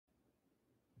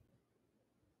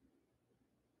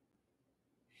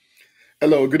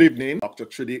Hello, good evening. Dr.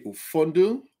 Trudy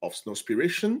Ufondu of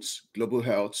Snowspirations Global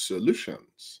Health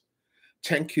Solutions.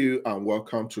 Thank you and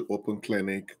welcome to Open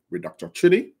Clinic with Dr.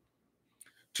 Trudy.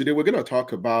 Today we're going to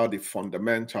talk about the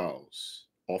fundamentals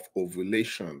of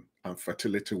ovulation and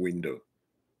fertility window.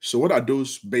 So what are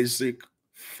those basic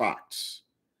facts,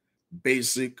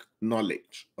 basic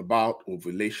knowledge about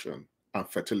ovulation and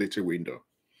fertility window?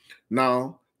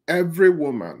 Now, every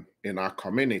woman in our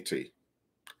community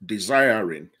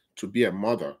desiring to be a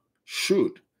mother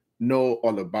should know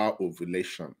all about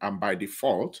ovulation. And by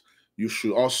default, you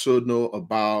should also know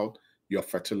about your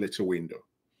fertility window.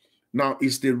 Now,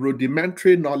 it's the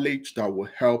rudimentary knowledge that will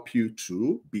help you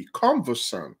to be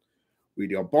conversant with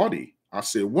your body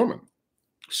as a woman.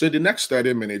 So the next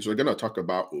 30 minutes, we're going to talk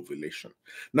about ovulation.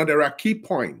 Now, there are key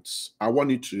points I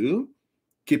want you to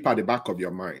keep at the back of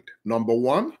your mind. Number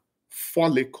one,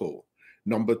 follicle.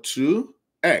 Number two,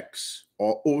 eggs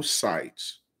or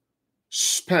oocytes,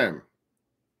 sperm,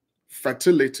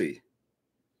 fertility,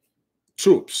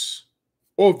 tubes,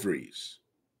 ovaries,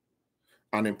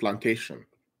 and implantation.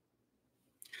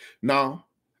 Now,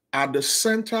 at the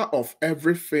center of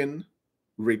everything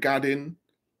regarding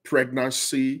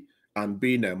pregnancy and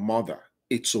being a mother,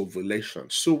 it's ovulation.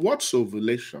 So what's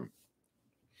ovulation?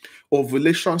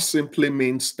 Ovulation simply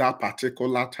means that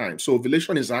particular time. So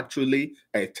ovulation is actually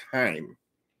a time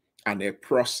and a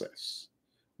process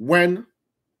when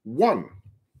one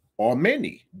or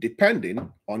many,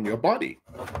 depending on your body,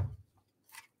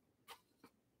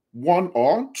 one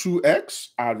or two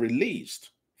eggs are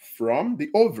released from the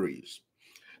ovaries.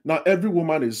 Now, every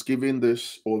woman is given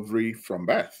this ovary from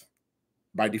birth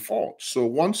by default. So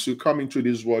once you come into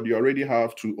this world, you already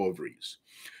have two ovaries.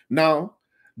 Now,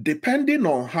 depending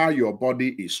on how your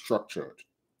body is structured,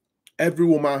 every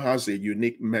woman has a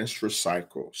unique menstrual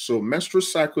cycle. So menstrual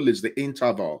cycle is the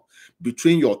interval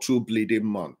between your two bleeding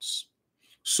months.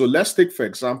 So let's take, for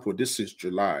example, this is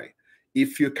July.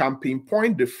 If you can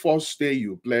pinpoint the first day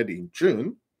you bled in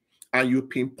June, and you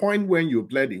pinpoint when you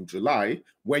bled in July,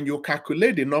 when you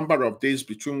calculate the number of days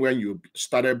between when you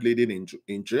started bleeding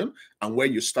in June and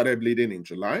when you started bleeding in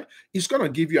July, it's going to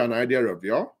give you an idea of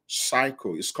your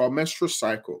cycle. It's called menstrual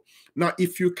cycle. Now,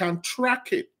 if you can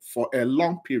track it for a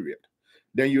long period,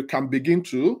 then you can begin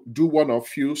to do one of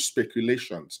few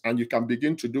speculations and you can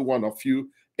begin to do one of few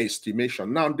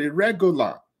estimation. Now, the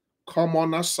regular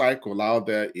commoner cycle out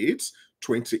there, it's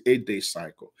 28-day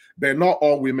cycle. But not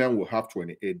all women will have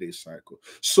 28-day cycle.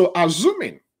 So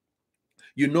assuming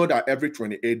you know that every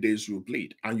 28 days you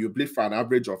bleed, and you bleed for an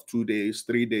average of 2 days,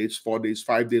 3 days, 4 days,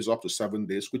 5 days, up to 7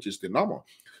 days, which is the normal.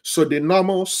 So the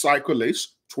normal cycle is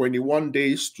 21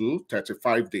 days to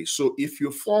 35 days. So if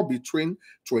you fall between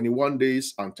 21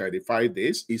 days and 35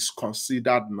 days, it's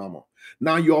considered normal.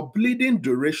 Now, your bleeding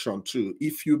duration too,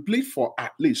 if you bleed for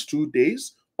at least 2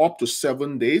 days, up to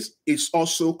 7 days, it's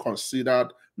also considered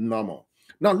normal.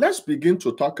 Now, let's begin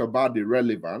to talk about the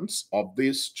relevance of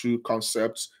these two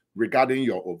concepts regarding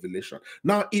your ovulation.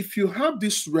 Now, if you have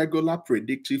this regular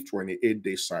predictive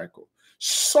 28-day cycle,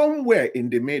 somewhere in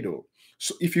the middle,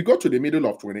 so if you go to the middle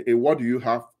of 28, what do you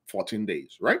have? 14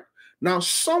 days, right? Now,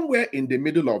 somewhere in the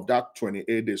middle of that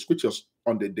 28 days, which is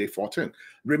on the day 14,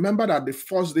 remember that the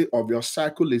first day of your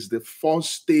cycle is the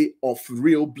first day of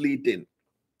real bleeding.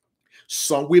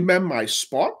 Some women might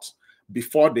spot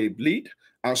before they bleed,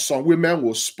 and some women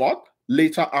will spot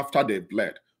later after they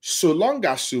bled. So long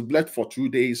as you bled for 2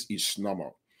 days is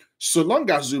normal. So long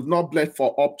as you've not bled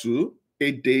for up to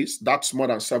 8 days, that's more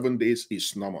than 7 days,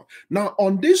 is normal. Now,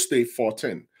 on this day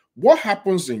 14, what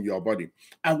happens in your body?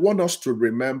 I want us to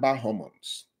remember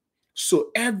hormones.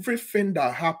 So everything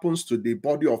that happens to the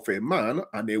body of a man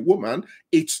and a woman,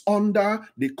 it's under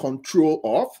the control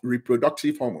of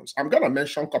reproductive hormones. I'm going to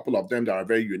mention a couple of them that are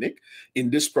very unique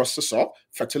in this process of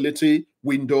fertility,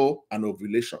 window, and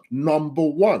ovulation. Number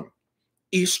one,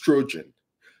 estrogen.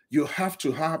 You have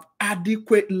to have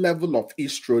adequate level of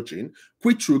estrogen,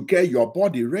 which will get your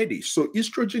body ready. So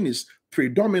estrogen is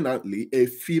predominantly a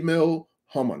female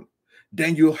hormone.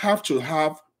 Then you have to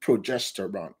have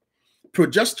progesterone.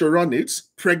 Progesterone is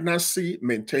pregnancy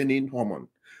maintaining hormone.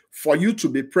 For you to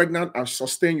be pregnant and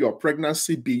sustain your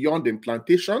pregnancy beyond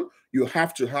implantation, you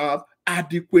have to have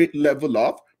adequate level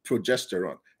of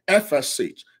progesterone.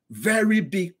 FSH, very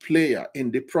big player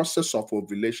in the process of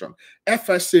ovulation.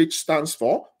 FSH stands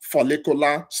for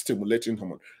follicular stimulating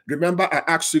hormone. Remember, I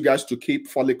asked you guys to keep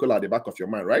follicle at the back of your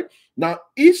mind, right? Now,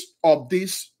 each of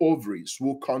these ovaries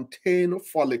will contain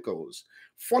follicles.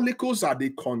 Follicles are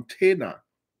the container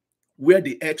where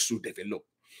the eggs will develop.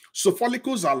 So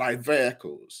follicles are like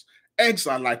vehicles. Eggs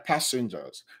are like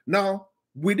passengers. Now,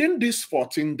 within these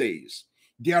 14 days,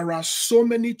 there are so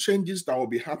many changes that will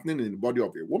be happening in the body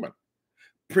of a woman,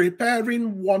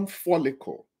 preparing one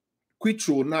follicle, which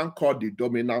we'll now call the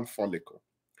dominant follicle.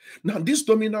 Now, this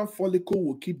dominant follicle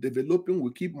will keep developing,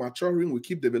 will keep maturing, will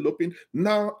keep developing.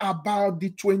 Now, about the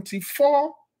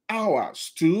 24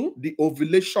 hours to the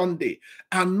ovulation day,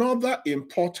 another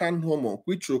important hormone,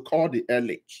 which we'll call the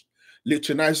LH,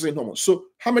 luteinizing hormone. So,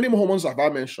 how many hormones have I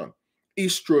mentioned?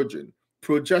 Estrogen,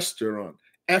 progesterone,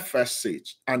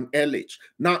 FSH, and LH.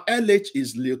 Now, LH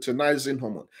is luteinizing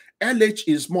hormone. LH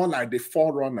is more like the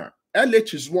forerunner.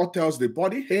 LH is what tells the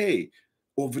body, hey,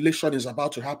 ovulation is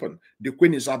about to happen. The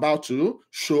queen is about to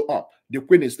show up. The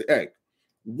queen is the egg.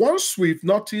 Once we've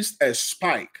noticed a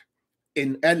spike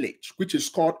in LH, which is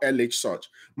called LH surge,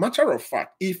 matter of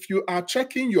fact, if you are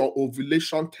checking your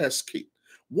ovulation test kit,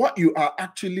 what you are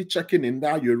actually checking in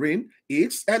that urine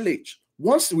is LH.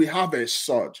 Once we have a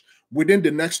surge, within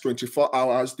the next 24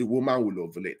 hours, the woman will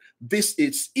ovulate. This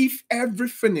is if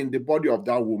everything in the body of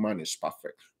that woman is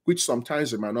perfect, which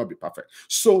sometimes it might not be perfect.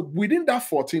 So within that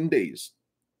 14 days,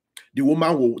 the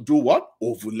woman will do what?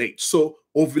 Ovulate. So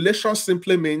ovulation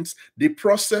simply means the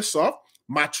process of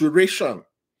maturation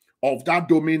of that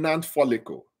dominant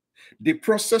follicle, the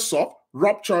process of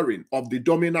rupturing of the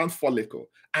dominant follicle,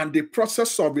 and the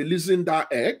process of releasing that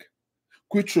egg,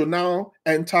 which will now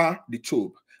enter the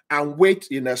tube and wait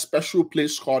in a special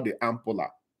place called the ampulla.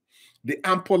 The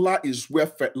ampulla is where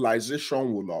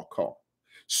fertilization will occur.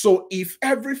 So if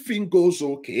everything goes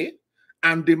okay,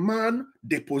 and the man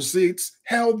deposits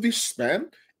healthy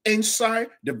sperm inside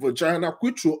the vagina,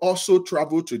 which will also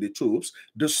travel to the tubes,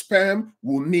 the sperm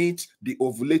will meet the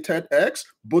ovulated eggs.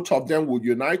 Both of them will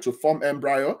unite to form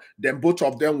embryo. Then both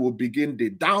of them will begin the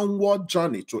downward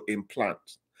journey to implant.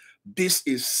 This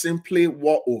is simply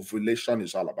what ovulation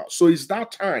is all about. So it's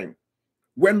that time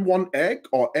when one egg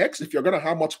or eggs, if you're going to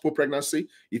have multiple pregnancy,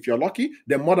 if you're lucky,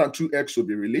 then more than 2 eggs will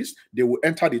be released. They will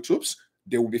enter the tubes.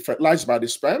 They will be fertilized by the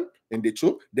sperm in the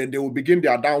tube. Then they will begin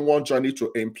their downward journey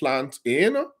to implant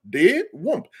in the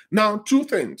womb. Now, 2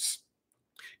 things.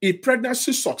 If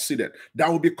pregnancy succeeded, there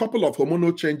will be a couple of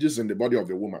hormonal changes in the body of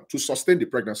the woman to sustain the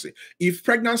pregnancy. If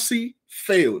pregnancy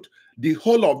failed, the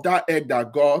whole of that egg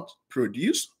that God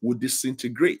produced will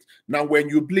disintegrate. Now, when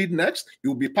you bleed next, it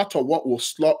will be part of what will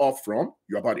slough off from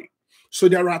your body. So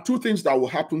there are 2 things that will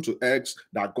happen to eggs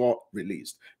that God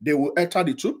released. They will enter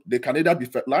the tube. They can either be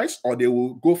fertilized or they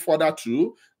will go further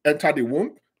to enter the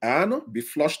womb and be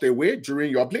flushed away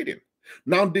during your bleeding.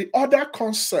 Now, the other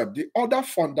concept, the other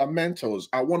fundamentals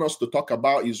I want us to talk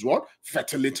about is what?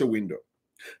 Fertility window.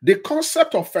 The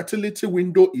concept of fertility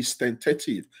window is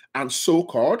tentative and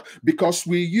so-called because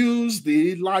we use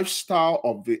the lifestyle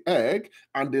of the egg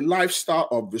and the lifestyle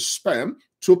of the sperm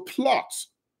to plot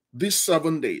these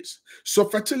 7 days. So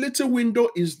fertility window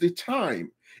is the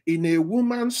time in a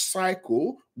woman's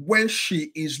cycle when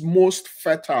she is most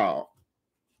fertile.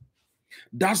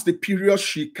 That's the period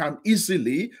she can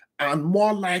easily and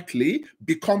more likely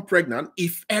become pregnant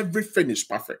if everything is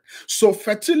perfect. So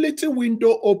fertility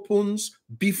window opens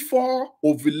before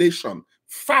ovulation,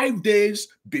 5 days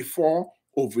before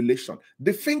ovulation.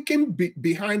 The thinking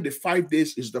behind the 5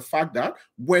 days is the fact that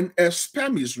when a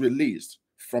sperm is released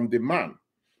from the man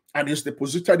and is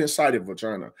deposited inside the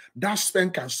vagina, that sperm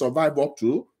can survive up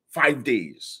to 5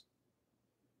 days.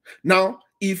 Now,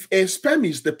 if a sperm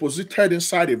is deposited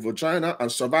inside a vagina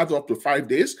and survives up to 5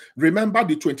 days, remember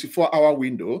the 24-hour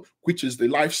window, which is the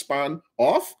lifespan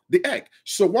of the egg.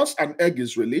 So once an egg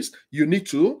is released, you need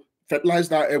to fertilize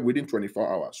that egg within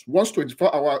 24 hours. Once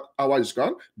 24 hour is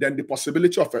gone, then the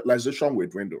possibility of fertilization will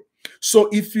dwindle. So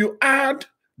if you add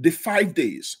the 5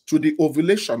 days to the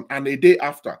ovulation and a day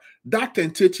after, that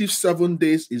tentative 7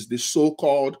 days is the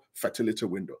so-called fertility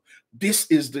window. This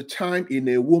is the time in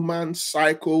a woman's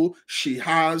cycle she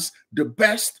has the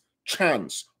best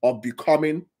chance of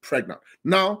becoming pregnant.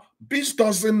 Now, this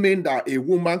doesn't mean that a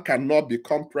woman cannot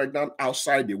become pregnant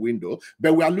outside the window,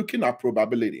 but we are looking at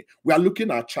probability. We are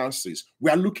looking at chances. We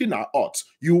are looking at odds.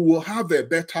 You will have a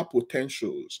better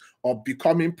potentials of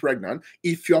becoming pregnant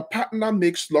if your partner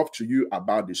makes love to you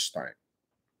about this time.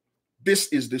 This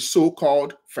is the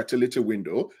so-called fertility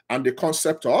window and the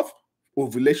concept of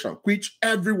ovulation, which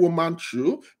every woman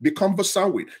should be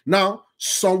conversant with. Now,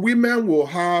 some women will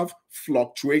have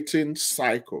fluctuating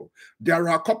cycle. There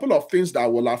are a couple of things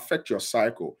that will affect your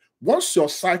cycle. Once your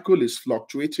cycle is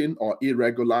fluctuating or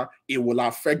irregular, it will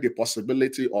affect the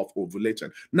possibility of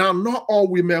ovulating. Now, not all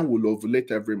women will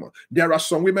ovulate every month. There are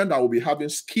some women that will be having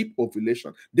skip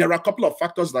ovulation. There are a couple of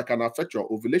factors that can affect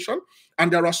your ovulation,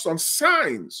 and there are some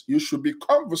signs you should be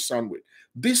conversant with.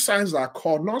 These signs are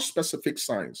called non-specific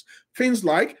signs. Things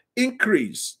like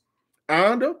increase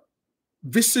and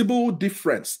visible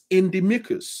difference in the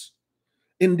mucus,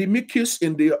 in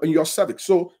your cervix.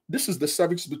 So this is the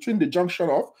cervix, between the junction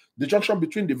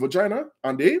between the vagina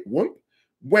and the womb.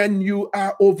 When you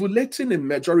are ovulating, in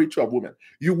majority of women,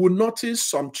 you will notice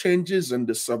some changes in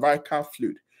the cervical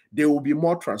fluid. They will be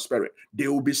more transparent. They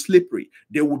will be slippery.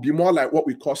 They will be more like what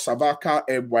we call cervical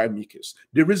egg-white mucus.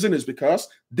 The reason is because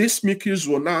this mucus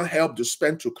will now help the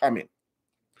sperm to come in.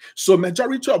 So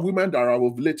majority of women that are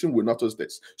ovulating will notice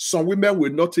this. Some women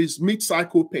will notice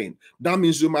mid-cycle pain. That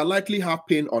means you might likely have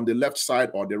pain on the left side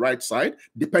or the right side,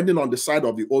 depending on the side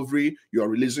of the ovary you're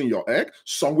releasing your egg.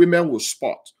 Some women will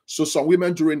spot. So some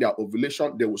women during their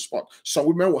ovulation, they will spot. Some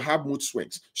women will have mood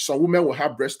swings. Some women will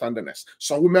have breast tenderness.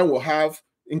 Some women will have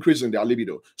increase in their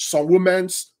libido. Some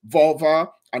women's vulva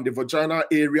and the vagina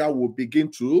area will begin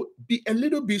to be a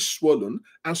little bit swollen,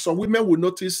 and some women will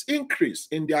notice increase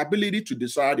in their ability to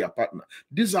desire their partner.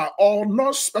 These are all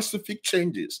non-specific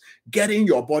changes getting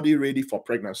your body ready for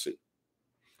pregnancy.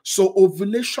 So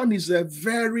ovulation is a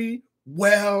very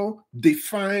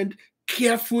well-defined,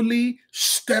 carefully,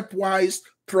 stepwise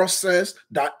process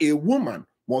that a woman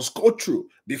must go through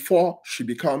before she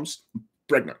becomes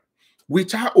pregnant.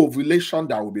 Without ovulation,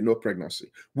 there will be no pregnancy.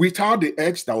 Without the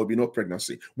eggs, there will be no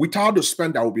pregnancy. Without the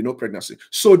sperm, there will be no pregnancy.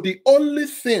 So the only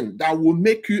thing that will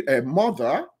make you a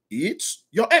mother is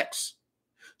your eggs.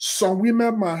 Some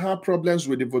women might have problems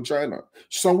with the vagina.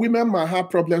 Some women might have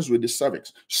problems with the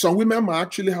cervix. Some women might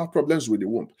actually have problems with the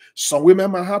womb. Some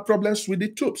women might have problems with the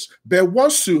tubes. But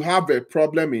once you have a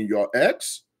problem in your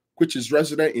eggs, which is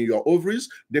resident in your ovaries,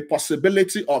 the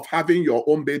possibility of having your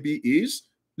own baby is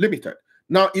limited.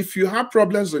 Now, if you have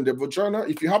problems in the vagina,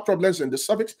 if you have problems in the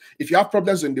cervix, if you have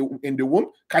problems in the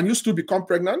womb, can you still become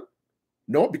pregnant?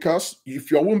 No, because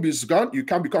if your womb is gone, you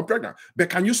can't become pregnant. But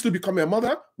can you still become a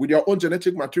mother with your own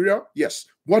genetic material? Yes.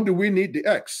 What do we need? The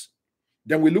eggs.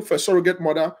 Then we look for a surrogate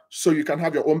mother so you can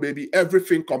have your own baby,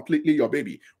 everything completely your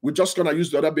baby. We're just going to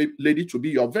use the other lady to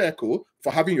be your vehicle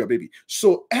for having your baby.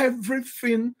 So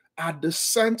everything at the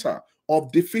center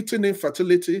of defeating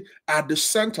infertility, at the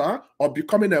center of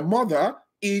becoming a mother,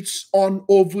 it's on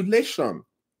ovulation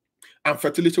and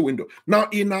fertility window. Now,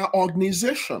 in our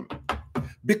organization,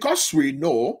 because we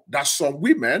know that some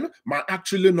women might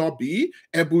actually not be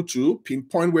able to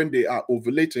pinpoint when they are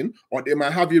ovulating, or they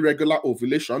might have irregular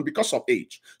ovulation because of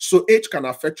age. So age can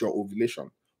affect your ovulation.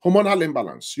 Hormonal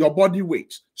imbalance, your body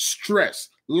weight, stress,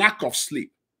 lack of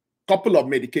sleep, couple of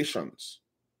medications.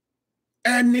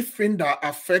 Anything that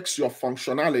affects your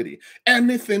functionality,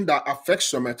 anything that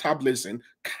affects your metabolism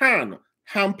can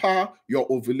hamper your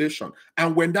ovulation.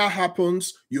 And when that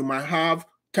happens, you might have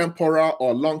temporal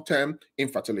or long-term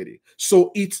infertility.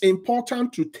 So it's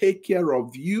important to take care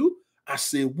of you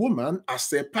as a woman,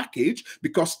 as a package,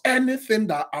 because anything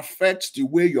that affects the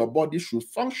way your body should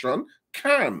function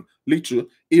can lead to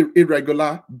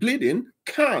irregular bleeding,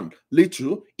 can lead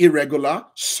to irregular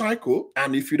cycle.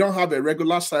 And if you don't have a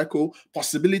regular cycle,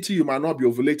 possibility you might not be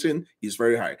ovulating is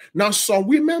very high. Now, some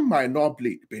women might not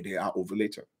bleed, but they are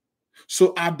ovulating.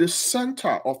 So at the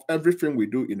center of everything we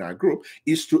do in our group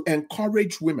is to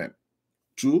encourage women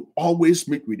to always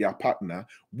meet with their partner,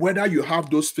 whether you have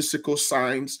those physical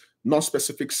signs,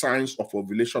 non-specific signs of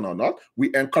ovulation or not.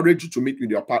 We encourage you to meet with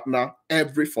your partner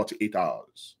every 48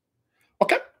 hours.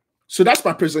 Okay, so that's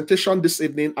my presentation this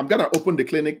evening. I'm going to open the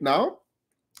clinic now.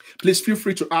 Please feel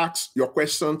free to ask your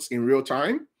questions in real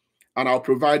time, and I'll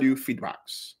provide you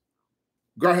feedbacks.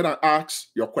 Go ahead and ask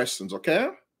your questions, okay?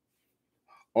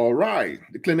 All right,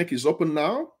 the clinic is open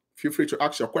now. Feel free to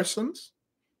ask your questions.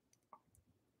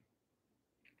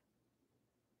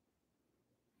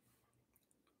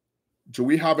 Do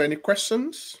we have any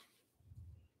questions?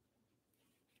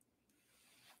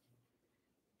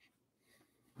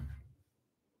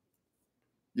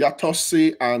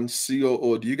 Yatosi and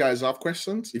COO, do you guys have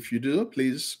questions? If you do,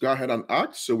 please go ahead and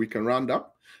ask so we can round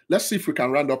up. Let's see if we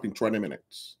can round up in 20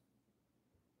 minutes.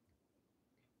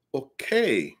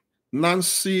 Okay,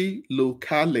 Nancy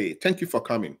Lucale, thank you for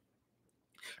coming.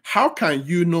 How can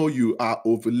you know you are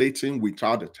ovulating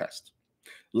without a test?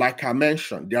 Like I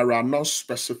mentioned, there are no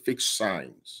specific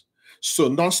signs. So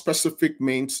non-specific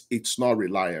means it's not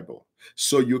reliable.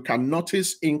 So you can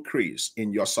notice increase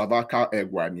in your cervical egg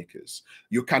white mucus.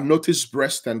 You can notice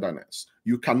breast tenderness.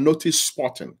 You can notice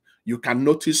spotting. You can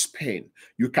notice pain.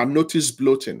 You can notice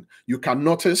bloating. You can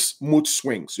notice mood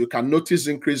swings. You can notice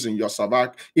increase in your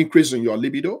cervix, increase in your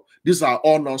libido. These are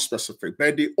all non-specific.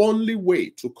 But the only way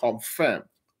to confirm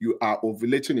you are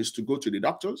ovulating is to go to the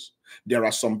doctors. There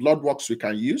are some blood works we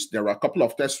can use. There are a couple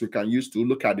of tests we can use to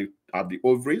look at the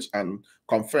ovaries and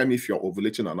confirm if you're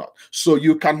ovulating or not. So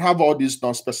you can have all these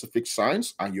non-specific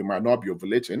signs and you might not be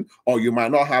ovulating, or you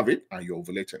might not have it and you're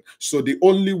ovulating. So the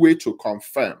only way to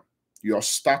confirm your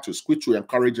status, which we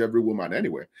encourage every woman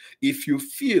anyway, if you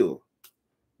feel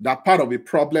that part of the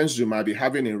problems you might be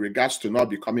having in regards to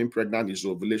not becoming pregnant is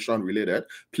ovulation related,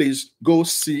 please go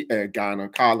see a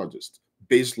gynecologist.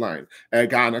 Baseline, a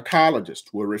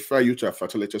gynecologist will refer you to a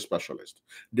fertility specialist.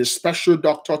 The special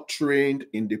doctor trained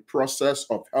in the process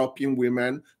of helping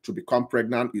women to become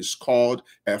pregnant is called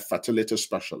a fertility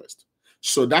specialist.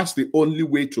 So that's the only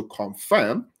way to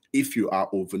confirm if you are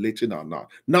ovulating or not.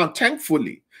 Now,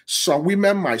 thankfully, some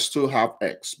women might still have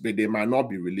eggs, but they might not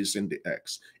be releasing the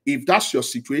eggs. If that's your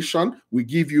situation, we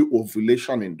give you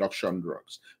ovulation induction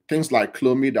drugs. Things like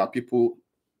Clomid that people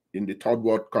in the third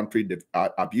world country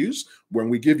abuse. When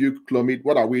we give you Clomid,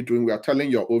 what are we doing? We are telling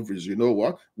your ovaries, you know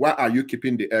what? Why are you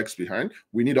keeping the eggs behind?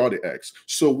 We need all the eggs.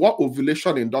 So what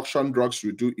ovulation induction drugs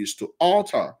will do is to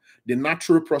alter the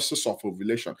natural process of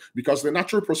ovulation, because the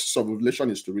natural process of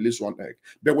ovulation is to release one egg.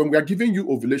 But when we are giving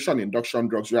you ovulation induction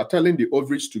drugs, we are telling the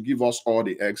ovaries to give us all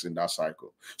the eggs in that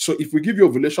cycle. So if we give you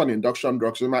ovulation induction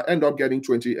drugs, we might end up getting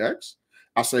 20 eggs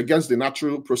as against the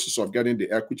natural process of getting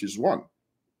the egg, which is one.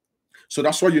 So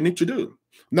that's what you need to do.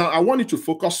 Now, I want you to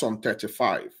focus on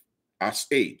 35 as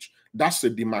age. That's the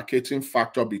demarcating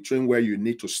factor between where you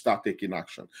need to start taking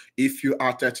action. If you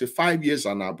are 35 years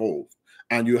and above,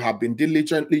 and you have been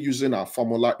diligently using our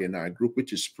formula in our group,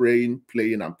 which is praying,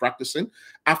 playing, and practicing,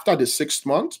 after the 6th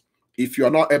month, if you're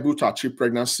not able to achieve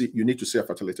pregnancy, you need to see a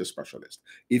fertility specialist.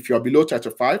 If you're below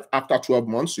 35, after 12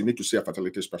 months, you need to see a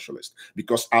fertility specialist.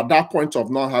 Because at that point of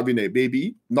not having a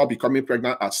baby, not becoming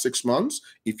pregnant at 6 months,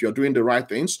 if you're doing the right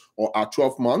things, or at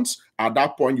 12 months, at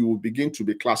that point, you will begin to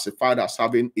be classified as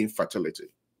having infertility.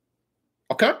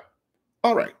 Okay?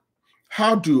 All right.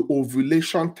 How do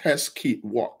ovulation test kit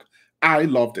work? I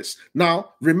love this.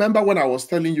 Now, remember when I was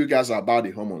telling you guys about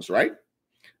the hormones, right?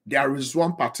 There is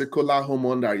one particular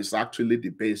hormone that is actually the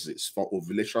basis for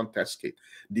ovulation test kit,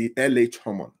 the LH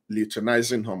hormone,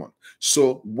 luteinizing hormone.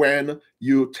 So when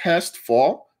you test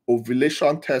for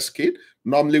ovulation test kit,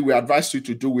 normally we advise you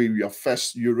to do with your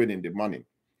first urine in the morning.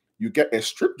 You get a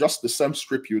strip, just the same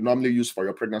strip you normally use for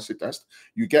your pregnancy test.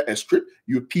 You get a strip,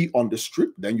 you pee on the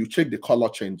strip, then you check the color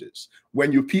changes.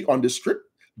 When you pee on the strip,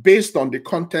 based on the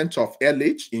content of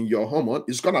LH in your hormone,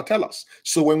 it's going to tell us.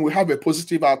 So when we have a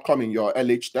positive outcome in your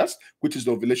LH test, which is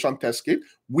the ovulation test kit,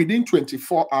 within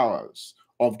 24 hours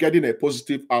of getting a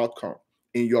positive outcome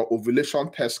in your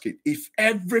ovulation test kit, if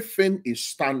everything is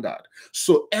standard,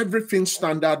 so everything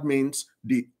standard means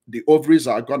the ovaries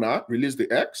are going to release the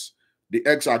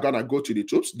eggs are going to go to the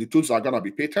tubes are going to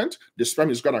be patent, the sperm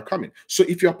is going to come in. So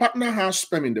if your partner has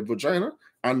sperm in the vagina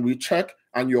and we check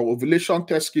and your ovulation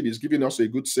test kit is giving us a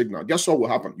good signal, guess what will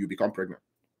happen? You become pregnant.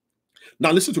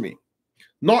 Now listen to me.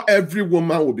 Not every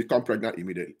woman will become pregnant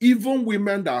immediately. Even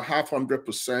women that have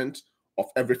 100% of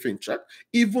everything checked,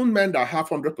 even men that have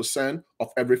 100% of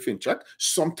everything checked,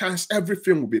 sometimes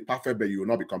everything will be perfect, but you will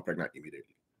not become pregnant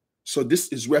immediately. So this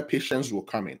is where patience will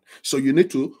come in. So you need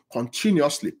to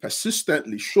continuously,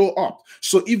 persistently show up.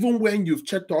 So even when you've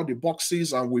checked all the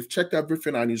boxes and we've checked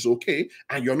everything and it's okay,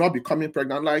 and you're not becoming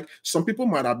pregnant, like some people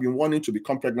might have been wanting to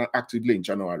become pregnant actively in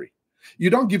January. You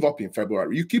don't give up in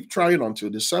February. You keep trying until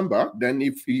December. Then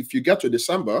if you get to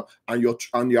December and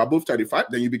you're above 35,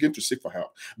 then you begin to seek for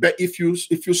help. But if you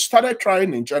started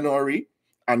trying in January,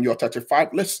 and you're 35,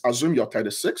 let's assume you're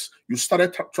 36, you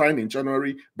started trying in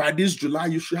January, by this July,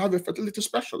 you should have a fertility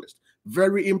specialist.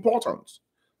 Very important.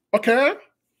 Okay?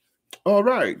 All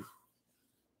right.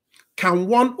 Can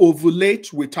one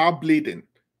ovulate without bleeding?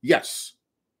 Yes.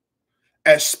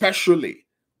 Especially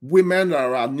women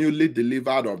that are newly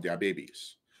delivered of their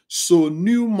babies. So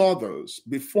new mothers,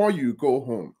 before you go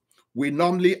home, we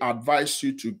normally advise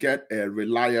you to get a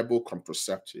reliable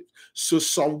contraceptive. So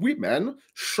some women,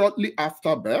 shortly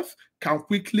after birth, can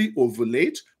quickly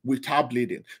ovulate without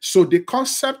bleeding. So the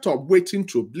concept of waiting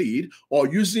to bleed or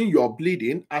using your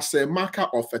bleeding as a marker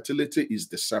of fertility is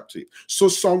deceptive. So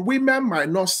some women might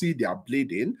not see their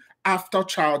bleeding after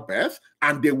childbirth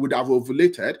and they would have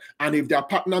ovulated, and if their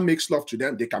partner makes love to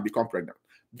them, they can become pregnant.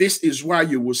 This is why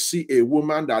you will see a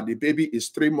woman that the baby is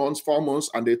 3 months, 4 months,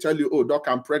 and they tell you, oh, doc,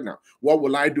 I'm pregnant. What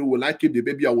will I do? Will I keep the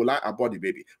baby or will I abort the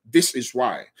baby? This is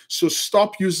why. So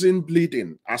stop using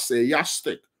bleeding as a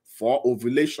yardstick for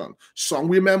ovulation. Some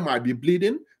women might be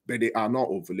bleeding, but they are not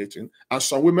ovulating. And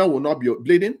some women will not be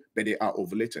bleeding, but they are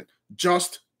ovulating.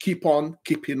 Just keep on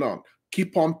keeping on.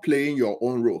 Keep on playing your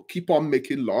own role. Keep on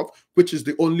making love, which is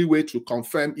the only way to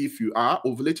confirm if you are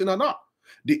ovulating or not.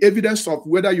 The evidence of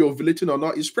whether you're ovulating or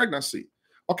not is pregnancy.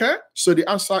 Okay? So the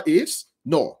answer is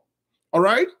no. All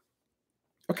right?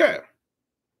 Okay.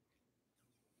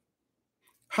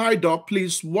 Hi, Doc.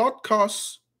 Please, what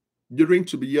causes urine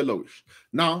to be yellowish?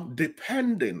 Now,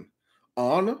 depending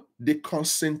on the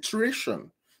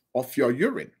concentration of your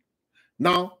urine.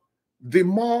 Now, the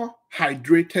more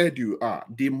hydrated you are,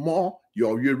 the more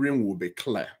your urine will be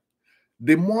clear.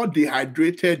 The more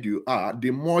dehydrated you are,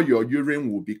 the more your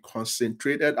urine will be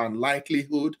concentrated and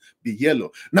likelihood be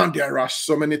yellow. Now, there are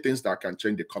so many things that can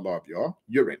change the color of your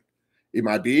urine. It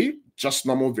might be just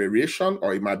normal variation,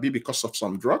 or it might be because of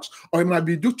some drugs, or it might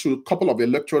be due to a couple of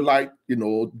electrolyte,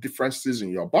 differences in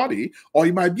your body, or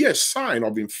it might be a sign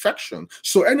of infection.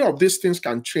 So any of these things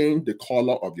can change the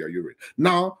color of your urine.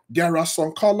 Now, there are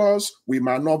some colors we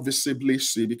might not visibly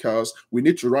see because we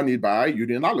need to run it by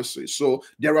urinalysis. So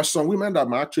there are some women that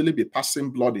might actually be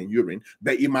passing blood in urine,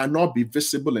 but it might not be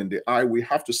visible in the eye. We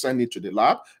have to send it to the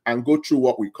lab and go through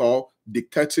what we call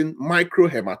detecting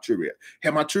microhematuria.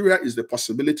 Hematuria is the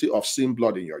possibility of seeing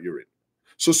blood in your urine.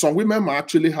 So some women might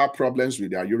actually have problems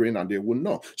with their urine and they won't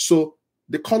know. So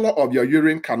the color of your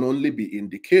urine can only be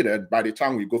indicated by the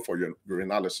time we go for your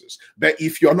urinalysis. But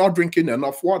if you're not drinking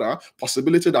enough water,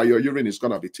 possibility that your urine is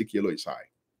going to be thick yellow is high.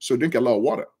 So drink a lot of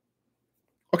water.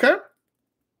 Okay?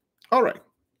 All right.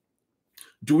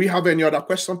 Do we have any other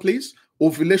question, please?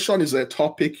 Ovulation is a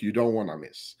topic you don't want to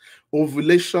miss.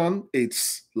 Ovulation,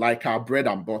 it's like our bread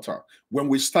and butter. When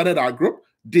we started our group,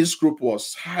 this group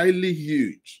was highly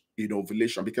huge in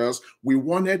ovulation because we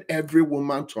wanted every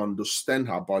woman to understand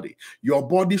her body. Your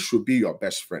body should be your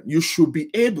best friend. You should be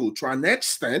able, to an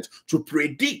extent, to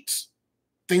predict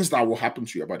things that will happen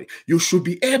to your body. You should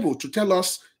be able to tell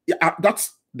us,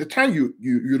 that's the time you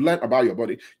learn about your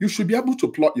body. You should be able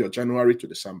to plot your January to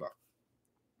December.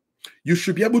 You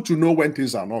should be able to know when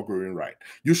things are not going right.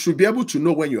 You should be able to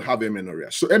know when you have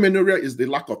amenorrhea. So amenorrhea is the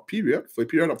lack of period for a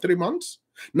period of 3 months.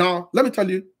 Now, let me tell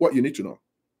you what you need to know.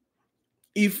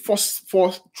 If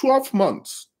for 12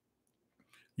 months,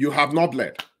 you have not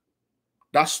bled,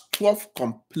 that's 12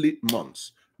 complete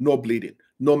months, no bleeding,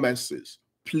 no menses,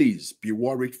 please be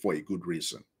worried for a good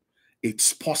reason.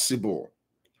 It's possible,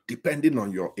 depending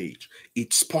on your age.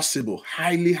 It's possible,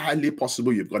 highly, highly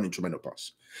possible you've gone into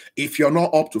menopause. If you're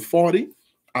not up to 40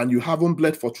 and you haven't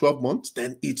bled for 12 months,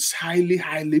 then it's highly,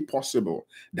 highly possible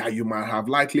that you might have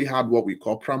likely had what we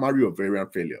call primary ovarian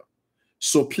failure.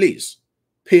 So please,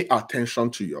 pay attention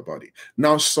to your body.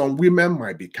 Now, some women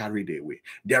might be carried away.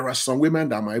 There are some women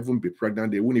that might even be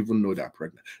pregnant. They won't even know they're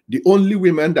pregnant. The only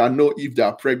women that know if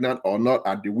they're pregnant or not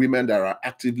are the women that are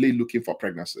actively looking for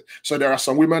pregnancy. So there are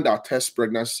some women that test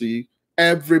pregnancy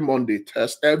every month. They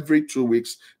test every 2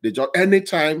 weeks. They just,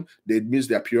 anytime they miss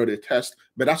their period, they test.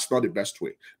 But that's not the best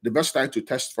way. The best time to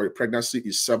test for a pregnancy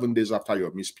is 7 days after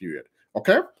your missed period.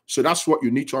 Okay? So that's what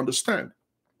you need to understand.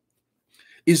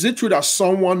 Is it true that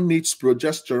someone needs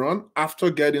progesterone after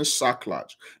getting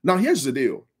sacrilege? Now, here's the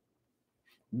deal.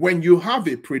 When you have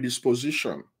a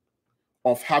predisposition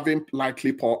of having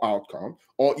likely poor outcome,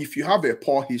 or if you have a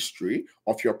poor history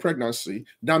of your pregnancy,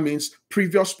 that means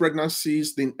previous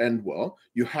pregnancies didn't end well,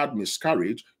 you had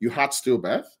miscarriage, you had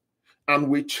stillbirth, and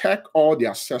we check all the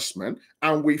assessment,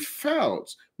 and we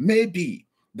felt maybe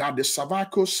that the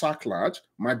cervical sacrilege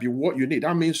might be what you need.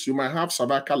 That means you might have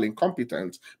cervical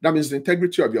incompetence. That means the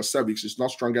integrity of your cervix is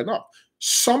not strong enough.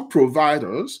 Some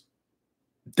providers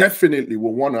definitely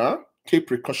will want to take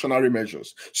precautionary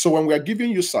measures. So when we're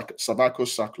giving you cervical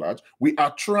sacrilege, we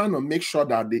are trying to make sure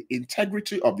that the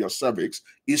integrity of your cervix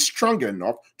is strong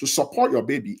enough to support your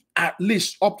baby at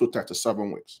least up to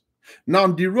 37 weeks. Now,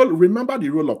 remember the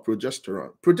role of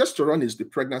progesterone. Progesterone is the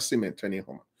pregnancy maintaining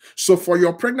hormone. So for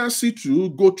your pregnancy to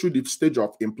go through the stage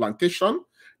of implantation,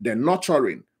 then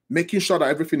nurturing, making sure that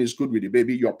everything is good with the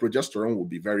baby, your progesterone will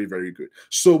be very, very good.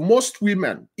 So most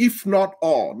women, if not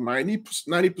all,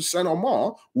 90% or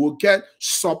more, will get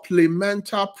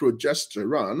supplemental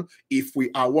progesterone if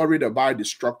we are worried about the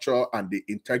structure and the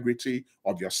integrity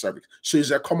of your cervix. So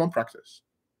it's a common practice.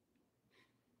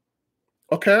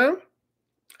 Okay?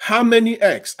 How many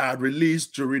eggs are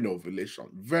released during ovulation?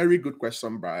 Very good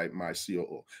question by my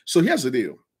COO. So here's the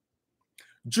deal.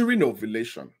 During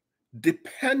ovulation,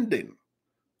 depending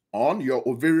on your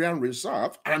ovarian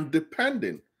reserve and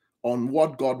depending on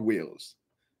what God wills,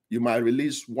 you might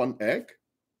release 1 egg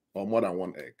or more than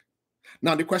 1 egg.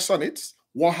 Now, the question is,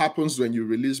 what happens when you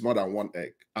release more than 1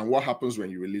 egg? And what happens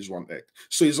when you release 1 egg?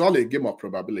 So it's all a game of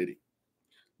probability.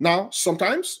 Now,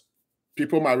 sometimes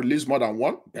people might release more than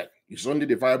 1, but It's only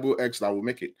the viable eggs that will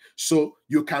make it. So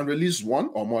you can release one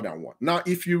or more than one. Now,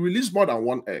 if you release more than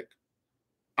one egg,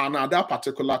 and at that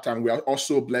particular time, we are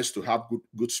also blessed to have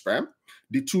good sperm,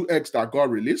 the 2 eggs that got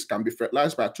released can be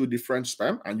fertilized by 2 different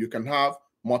sperm, and you can have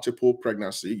multiple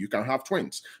pregnancy. You can have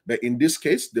twins. But in this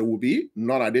case, there will be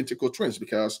non-identical twins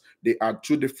because they are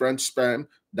 2 different sperm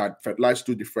that fertilize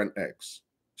 2 different eggs.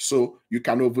 So you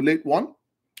can ovulate one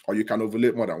or you can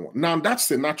ovulate more than one. Now, that's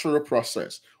the natural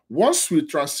process. Once we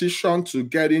transition to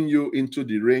getting you into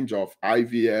the range of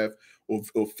IVF,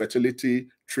 of fertility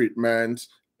treatments,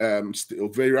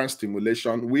 ovarian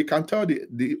stimulation, we can tell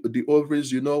the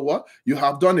ovaries, you know what, you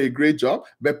have done a great job,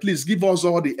 but please give us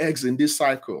all the eggs in this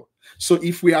cycle. So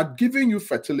if we are giving you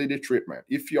fertility treatment,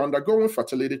 if you're undergoing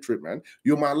fertility treatment,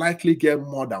 you might likely get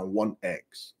more than 1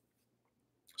 eggs.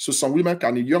 So some women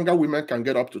younger women can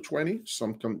get up to 20,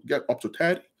 some can get up to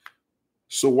 30.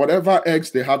 So whatever eggs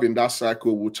they have in that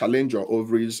cycle will challenge your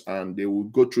ovaries and they will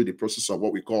go through the process of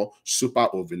what we call super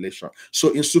ovulation.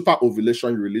 So in super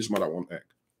ovulation, you release more than 1 egg.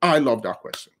 I love that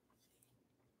question.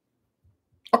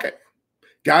 Okay,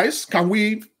 guys, can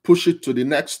we push it to the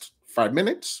next 5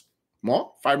 minutes?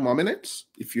 5 more minutes.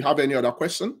 If you have any other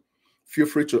question, feel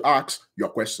free to ask your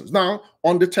questions. Now,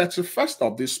 on the 31st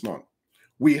of this month,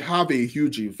 we have a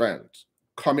huge event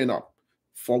coming up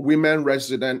for women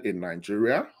resident in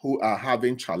Nigeria who are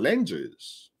having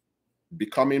challenges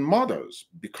becoming mothers,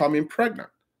 becoming pregnant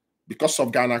because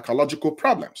of gynecological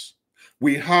problems.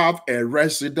 We have a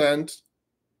resident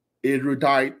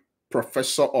erudite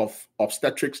professor of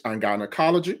obstetrics and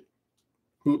gynecology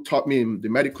who taught me in the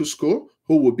medical school,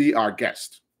 who will be our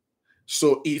guest.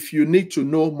 So if you need to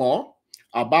know more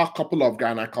about a couple of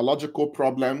gynecological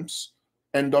problems,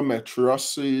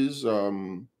 endometriosis,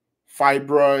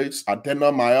 fibroids,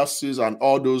 adenomyosis, and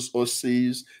all those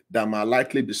OCs that might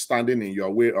likely be standing in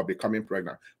your way of becoming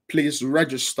pregnant, please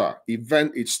register.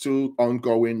 Event is still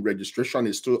ongoing. Registration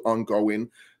is still ongoing.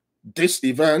 This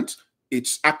event,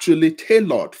 it's actually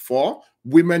tailored for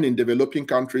women in developing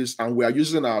countries, and we are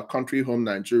using our country home,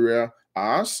 Nigeria,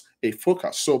 as a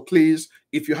focus. So please,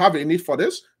 if you have a need for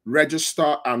this,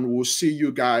 register, and we'll see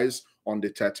you guys on the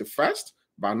 31st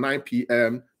by 9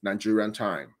 p.m. Nigerian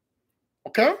time.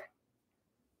 Okay?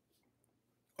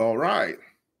 All right.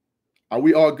 Are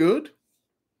we all good?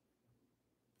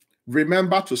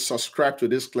 Remember to subscribe to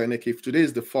this clinic. If today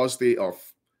is the first day of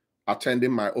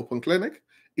attending my open clinic,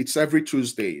 it's every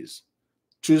Tuesdays.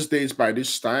 Tuesdays by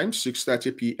this time,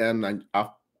 6:30 p.m.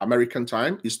 American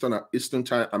time, Eastern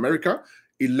time, America,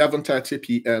 11:30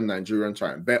 p.m. Nigerian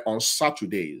time. But on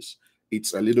Saturdays,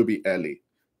 it's a little bit early.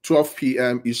 12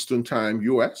 p.m. Eastern time,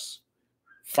 US,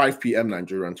 5 p.m.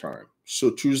 Nigerian time.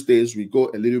 So Tuesdays, we go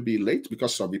a little bit late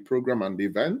because of the program and the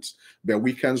events, but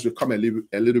weekends, we come a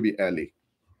little bit early.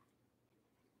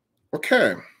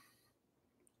 Okay.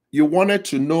 You wanted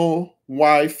to know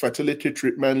why fertility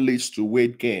treatment leads to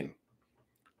weight gain.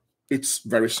 It's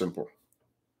very simple.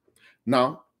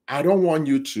 Now, I don't want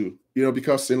you to,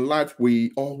 because in life,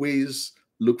 we always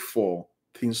look for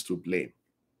things to blame.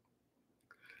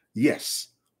 Yes,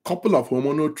 a couple of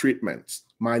hormonal treatments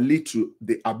might lead to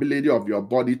the ability of your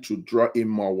body to draw in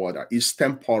more water. It's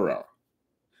temporal.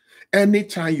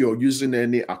 Anytime you're using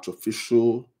any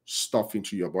artificial stuff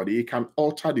into your body, it can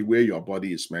alter the way your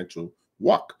body is meant to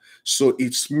work. So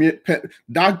it's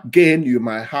that gain you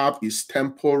might have is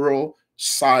temporal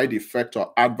side effect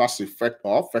or adverse effect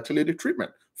of fertility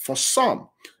treatment. For some,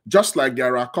 just like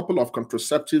there are a couple of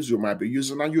contraceptives you might be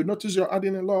using and you notice you're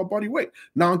adding a lot of body weight.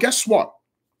 Now, guess what?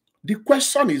 The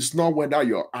question is not whether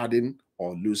you're adding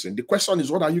or losing. The question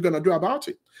is, what are you going to do about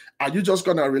it? Are you just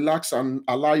going to relax and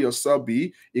allow yourself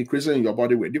be increasing your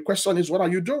body weight? The question is, what are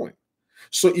you doing?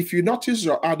 So if you notice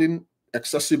you're adding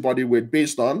excessive body weight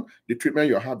based on the treatment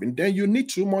you're having, then you need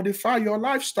to modify your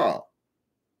lifestyle.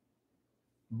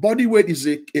 Body weight is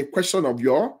a question of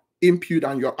your input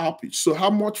and your output. So how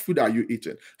much food are you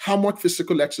eating? How much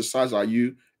physical exercise are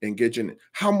you engaging in?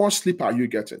 How much sleep are you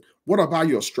getting? What about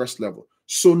your stress level?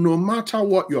 So no matter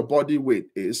what your body weight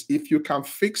is, if you can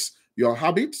fix your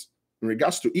habits in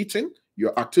regards to eating,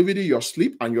 your activity, your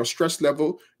sleep, and your stress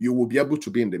level, you will be able to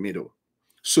be in the middle.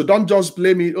 So don't just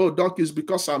blame it. Oh, doc, it's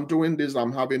because I'm doing this,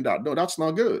 I'm having that. No, that's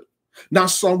not good. Now,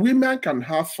 some women can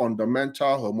have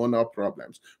fundamental hormonal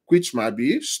problems, which might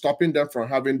be stopping them from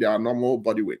having their normal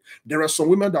body weight. There are some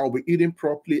women that will be eating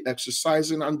properly,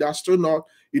 exercising, and they're still not,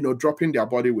 dropping their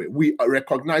body weight. We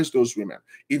recognize those women.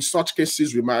 In such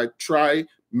cases, we might try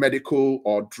medical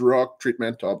or drug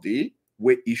treatment of the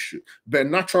weight issue. But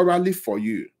naturally for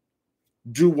you,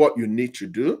 do what you need to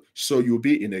do so you'll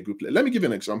be in a good place. Let me give you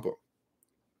an example.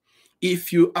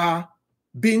 If you are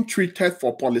being treated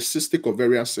for polycystic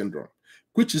ovarian syndrome,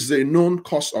 which is a known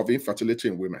cause of infertility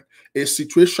in women. A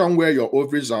situation where your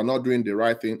ovaries are not doing the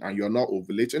right thing and you're not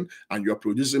ovulating and you're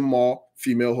producing more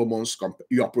female hormones,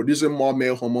 you're producing more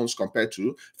male hormones compared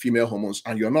to female hormones,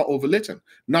 and you're not ovulating.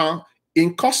 Now,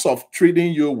 in course of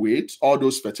treating you with all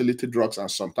those fertility drugs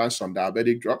and sometimes some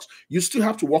diabetic drugs, you still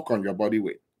have to work on your body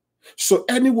weight. So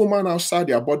any woman outside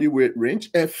their body weight range,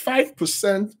 a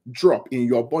 5% drop in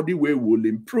your body weight will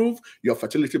improve your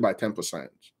fertility by 10%.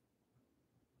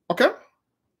 Okay?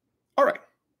 All right.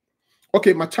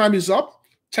 Okay, my time is up.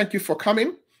 Thank you for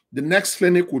coming. The next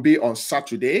clinic will be on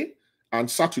Saturday, and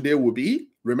Saturday will be,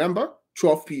 remember,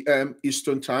 12 p.m.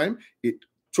 Eastern Time,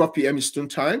 12 p.m. Eastern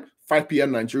Time, 5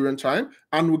 p.m. Nigerian time,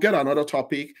 and we'll get another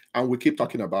topic and we'll keep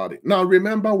talking about it. Now,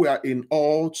 remember, we are in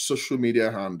all social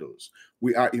media handles.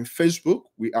 We are in Facebook.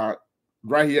 We are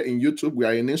right here in YouTube. We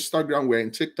are in Instagram. We're in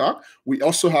TikTok. We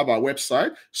also have our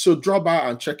website. So drop by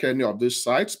and check any of these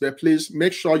sites. But please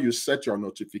make sure you set your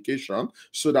notification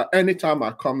so that anytime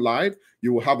I come live,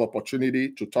 you will have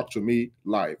opportunity to talk to me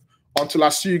live. Until I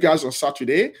see you guys on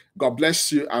Saturday, God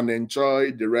bless you and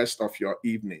enjoy the rest of your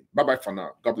evening. Bye-bye for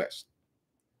now. God bless.